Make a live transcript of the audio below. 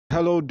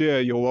Hello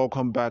there, you're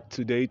welcome back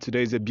today.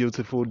 Today is a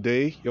beautiful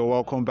day. You're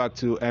welcome back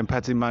to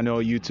Empathy Manual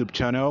YouTube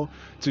channel.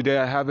 Today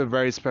I have a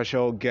very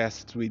special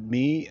guest with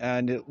me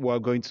and we're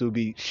going to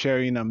be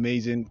sharing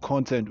amazing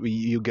content with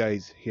you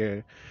guys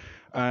here.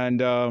 And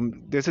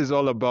this is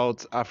all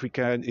about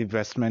African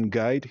Investment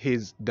Guide.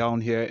 He's down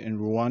here in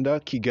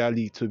Rwanda,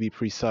 Kigali to be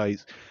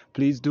precise.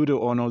 Please do the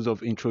honors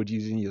of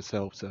introducing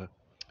yourself, sir.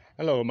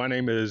 Hello, my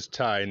name is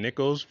Ty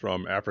Nichols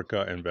from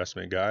Africa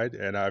Investment Guide,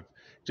 and I've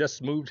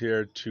just moved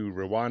here to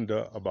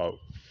Rwanda about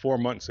 4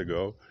 months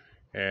ago,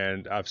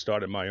 and I've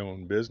started my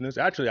own business.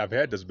 Actually, I've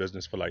had this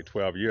business for like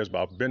 12 years,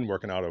 but I've been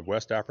working out of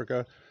West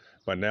Africa,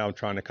 but now I'm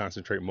trying to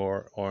concentrate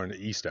more on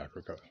East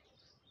Africa.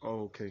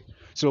 Oh, okay.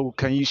 So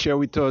can you share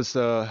with us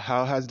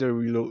how has the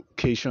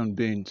relocation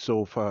been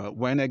so far?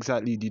 When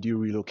exactly did you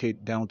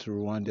relocate down to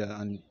Rwanda,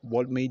 and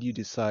what made you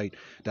decide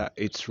that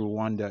it's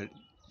Rwanda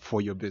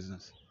for your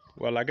business?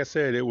 Well, like I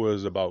said, it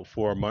was about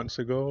 4 months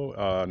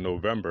ago,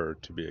 November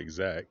to be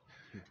exact.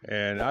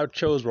 And I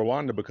chose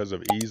Rwanda because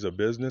of ease of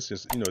business.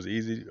 It's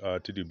easy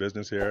to do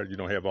business here. You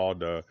don't have all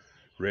the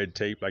red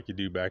tape like you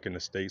do back in the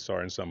States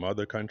or in some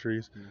other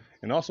countries. Yeah.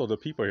 And also the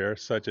people here,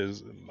 such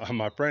as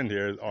my friend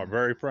here, are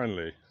very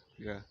friendly.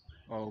 Yeah.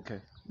 Oh,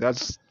 okay.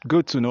 That's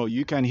good to know.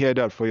 You can hear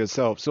that for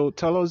yourself. So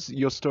tell us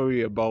your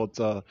story about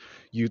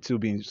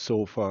YouTubing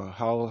so far.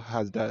 How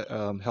has that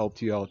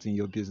helped you out in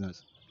your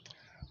business?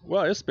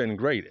 Well, it's been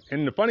great.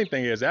 And the funny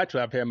thing is,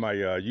 actually, I've had my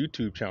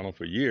YouTube channel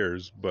for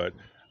years, but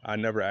I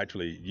never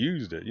actually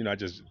used it. I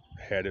just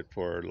had it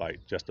for like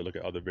just to look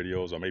at other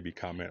videos or maybe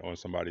comment on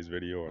somebody's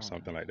video or Okay.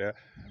 something like that.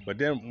 But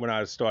then when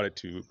I started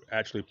to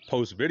actually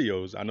post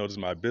videos, I noticed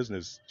my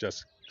business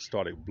just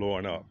started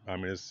blowing up. I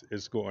mean,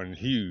 it's going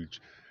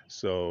huge.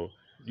 So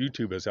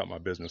YouTube has helped my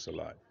business a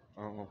lot.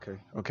 Oh, okay.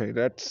 Okay,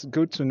 that's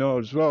good to know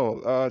as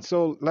well.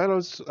 So let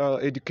us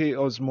educate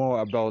us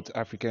more about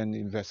African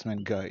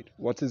Investment Guide.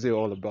 What is it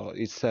all about?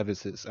 Its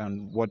services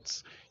and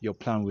what's your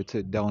plan with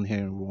it down here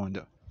in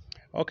Rwanda?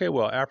 Okay,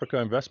 well, Africa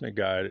Investment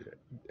Guide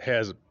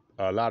has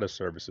a lot of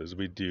services.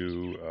 We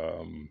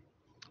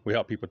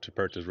help people to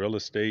purchase real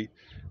estate.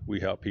 We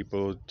help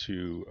people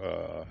to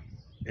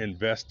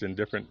invest in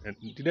different, and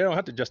they don't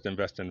have to just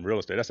invest in real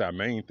estate. That's our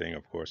main thing,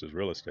 of course, is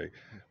real estate.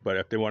 But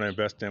if they want to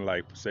invest in,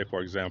 like, say,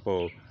 for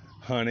example,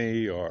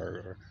 honey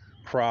or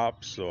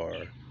crops or,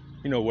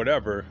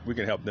 whatever, we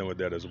can help them with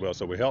that as well.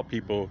 So we help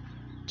people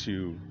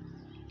to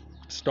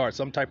start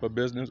some type of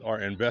business or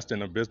invest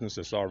in a business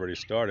that's already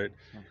started,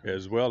 Okay.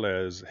 as well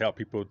as help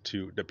people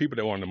to the people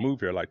that want to move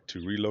here, like to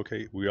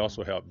relocate. We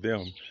also help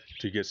them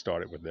to get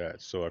started with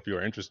that. So if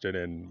you're interested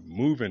in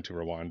moving to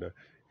Rwanda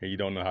and you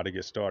don't know how to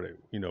get started,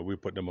 we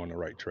put them on the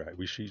right track.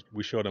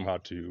 We show them how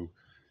to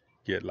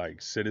get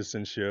like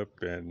citizenship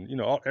and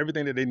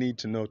everything that they need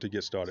to know to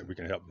get started. We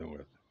can help them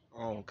with.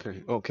 Oh,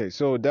 okay. Okay.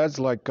 So that's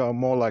like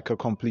more like a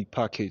complete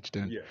package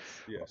then. Yes,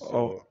 yes. Oh,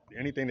 So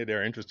anything that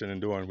they're interested in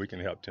doing, we can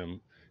help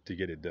them to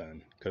get it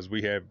done because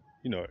we have,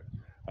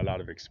 a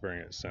lot of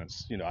experience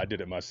since, I did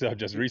it myself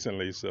just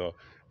recently. So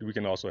we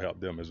can also help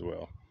them as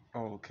well.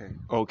 oh, okay.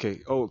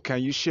 Okay. Oh,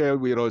 can you share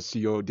with us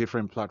your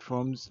different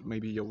platforms,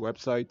 maybe your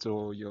website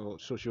or your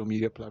social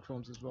media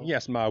platforms as well?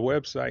 Yes, my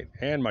website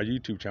and my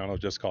YouTube channel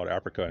is just called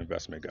Africa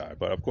Investment Guide.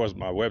 But of course,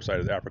 my website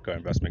is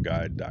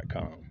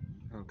africainvestmentguide.com.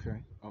 Okay,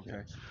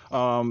 okay. Yes.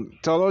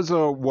 Tell us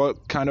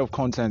what kind of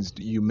contents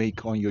do you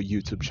make on your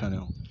YouTube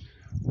channel?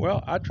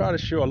 Well, I try to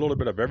show a little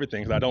bit of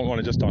everything 'cause I don't want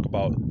to just talk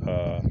about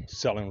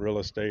selling real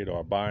estate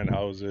or buying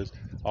houses.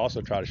 I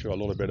also try to show a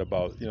little bit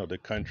about the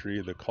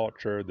country, the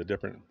culture, the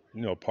different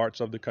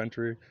parts of the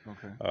country.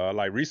 Okay,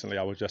 Like recently,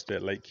 I was just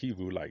at Lake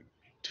Kivu like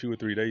 2 or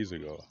 3 days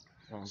ago.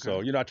 okay.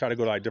 So I try to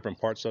go to like different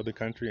parts of the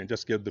country and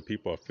just give the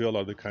people a feel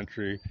of the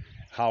country,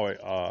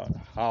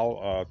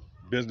 how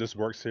business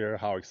works here,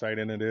 how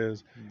exciting it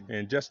is, Mm.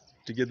 and just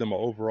to give them an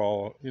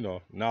overall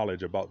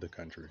knowledge about the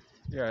country.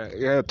 Yeah,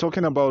 yeah.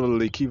 Talking about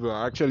Lake Kiva,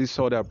 I actually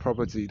saw that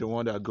property, the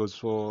one that goes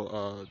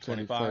for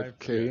 25.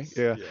 25K. Yes,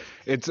 Yeah, yes.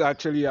 it's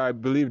actually, I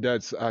believe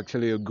that's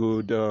actually a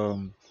good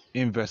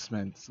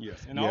investment.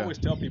 Yes, and I Yeah. always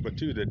tell people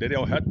too that they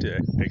don't have to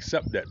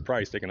accept that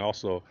price. They can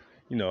also,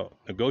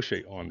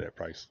 negotiate on that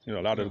price. A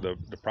lot of Oh,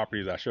 the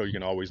properties I show you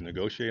can always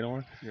negotiate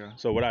on. yeah.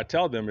 So what I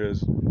tell them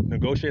is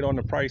negotiate on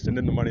the price, and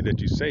then the money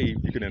that you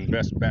save, you can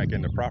invest back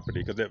in the property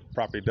because that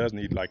property does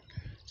need like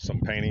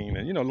some painting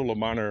and little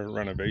minor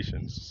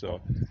renovations. Oh,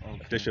 So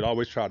they okay. should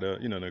always try to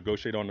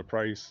negotiate on the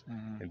price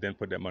Mhm. and then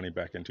put that money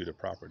back into the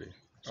property.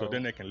 So Oh,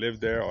 then they can live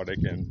there or they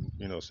can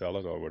sell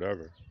it or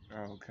whatever.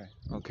 oh, okay.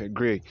 Okay,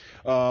 great.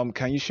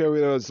 Can you share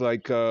with us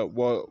like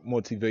what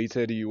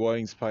motivated you, what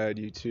inspired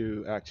you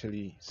to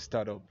actually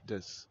start up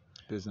this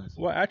business?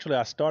 Well, actually,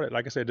 I started,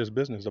 like I said, this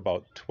business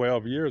about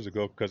 12 years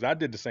ago because I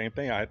did the same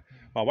thing.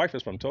 My wife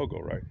is from Togo,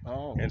 right?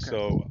 Oh, And okay.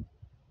 so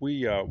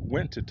we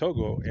went to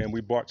Togo and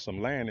we bought some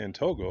land in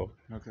Togo,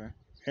 Okay.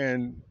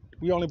 and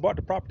we only bought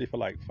the property for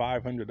like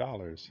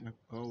 $500,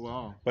 Oh,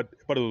 wow. but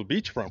it was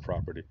beachfront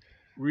property.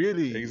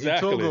 Really? In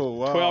Exactly,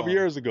 Togo? 12 Wow.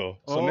 years ago.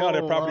 So now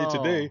that Oh, property wow.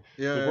 today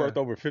Yeah, is yeah. worth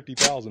over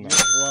 $50,000.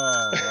 Yeah.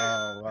 Wow,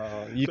 wow,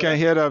 wow. You So can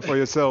hear that for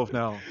yourself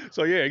now.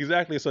 so yeah,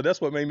 exactly. So that's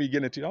what made me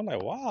get into. I'm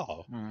like,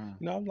 wow.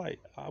 Mm. I'm like,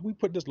 we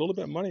put this little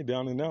bit of money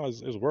down, and now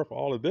it's worth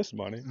all of this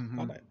money. I'm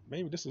Mm-hmm. like,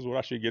 maybe this is what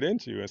I should get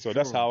into, and so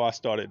that's Sure. how I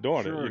started doing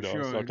it. Sure,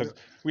 So sure. because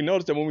we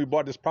noticed that when we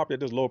bought this property at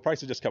this low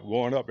price, it just kept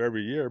going up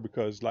every year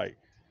because like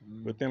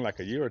Mm, within like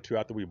a year or two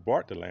after we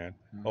bought the land,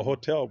 a mm,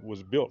 hotel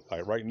was built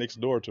like right next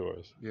door to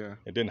us, yeah.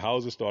 and then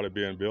houses started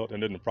being built,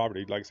 and then the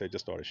property, like I said,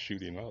 just started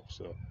shooting up.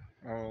 So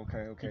Oh,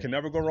 okay, you okay. can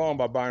never go wrong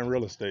by buying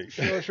real estate.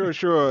 Sure, sure,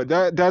 sure.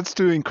 That's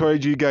to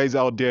encourage you guys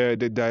out there,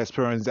 the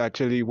diasporans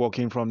actually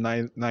working from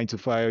nine to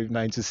five,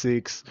 9 to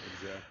 6.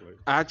 Exactly.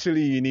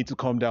 Actually, you need to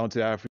come down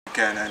to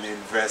Africa and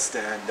invest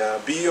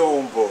and be your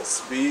own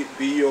boss, be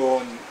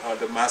your own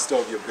the master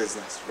of your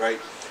business,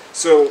 right?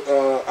 So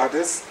at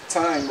this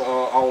time,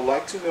 I would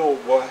like to know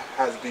what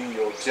has been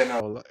your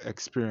general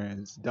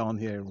experience down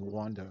here in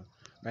Rwanda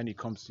when it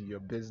comes to your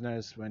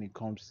business, when it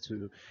comes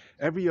to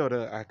every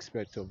other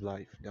aspect of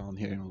life down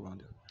here in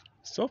Rwanda.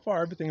 So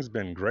far, everything's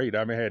been great. I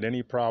haven't had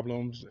any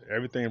problems.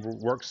 Everything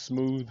works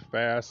smooth,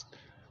 fast.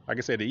 Like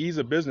I said, the ease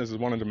of business is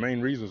one of the main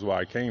reasons why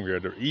I came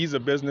here. The ease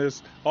of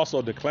business,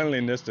 also the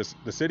cleanliness.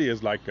 The city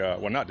is like,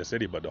 well, not the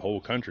city, but the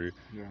whole country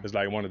Yeah. is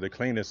like one of the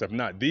cleanest, if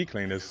not the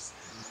cleanest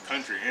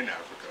country in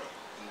Africa.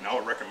 And I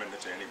would recommend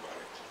it to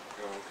anybody.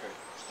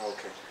 Okay.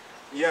 Okay.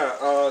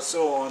 Yeah.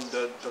 So on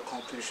the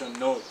conclusion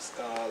notes,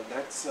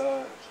 let's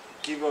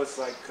give us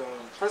like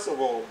first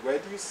of all, where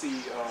do you see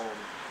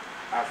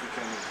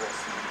African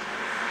investment?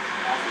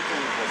 African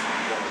investment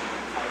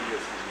in 5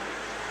 years from now?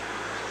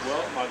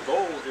 Well, my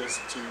goal is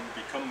to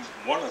become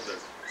one of the,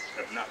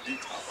 if not the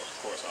top, of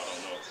course, I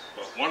don't know,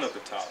 but one of the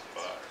top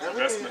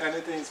investment.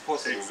 Anything is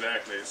possible.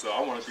 Exactly. So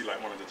I want to be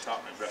like one of the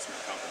top investment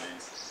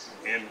companies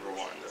in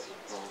Rwanda.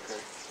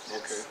 Okay.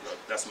 Okay.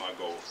 That's my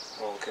goal.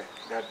 Okay.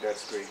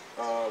 That's great.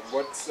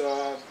 What's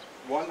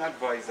one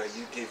advice that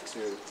you give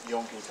to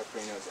young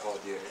entrepreneurs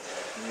out there,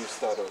 new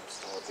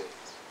startups out there?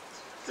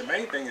 The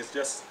main thing is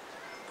just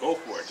go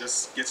for it.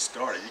 Just get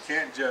started. You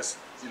can't just,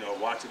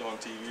 watch it on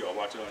TV or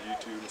watch it on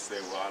YouTube and say,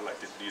 well, I like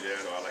to do that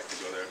or I like to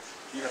go there.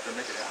 You have to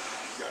make it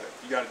happen.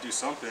 You got to do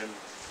something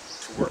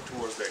to work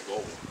towards that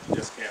goal.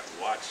 You just can't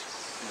watch,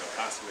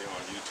 constantly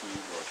on YouTube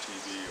or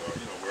TV or,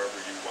 wherever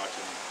you're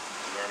watching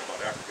to learn about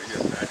Africa. You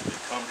have to actually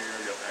come here.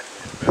 You have to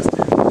actually invest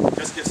here.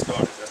 Just get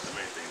started. That's the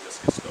main thing.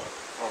 Just get started.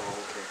 Oh,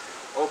 okay.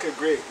 Okay,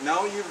 great.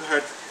 Now you've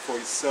heard for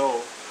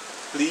yourself.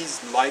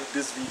 Please like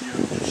this video,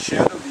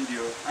 share the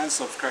video, and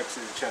subscribe to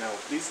the channel.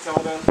 Please tell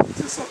them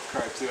to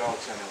subscribe to our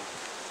channel.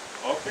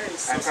 Okay.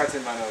 So Empathy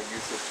Mano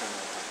YouTube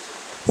channel.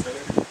 say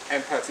that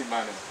again. Empathy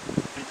Mano.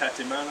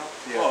 Empathy Mano?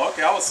 Yeah. Oh,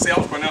 okay. I was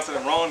pronouncing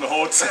it wrong the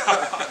whole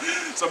time.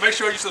 So make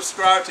sure you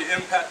subscribe to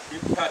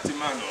Empathy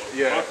Mano.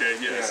 Yeah. Okay,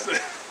 yes. Yeah.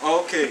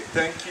 Okay,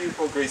 thank you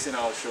for gracing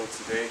our show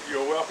today.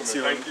 You're welcome. See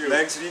you Thank you.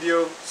 next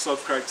video.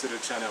 Subscribe to the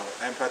channel,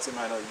 Empathy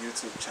Mano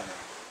YouTube channel.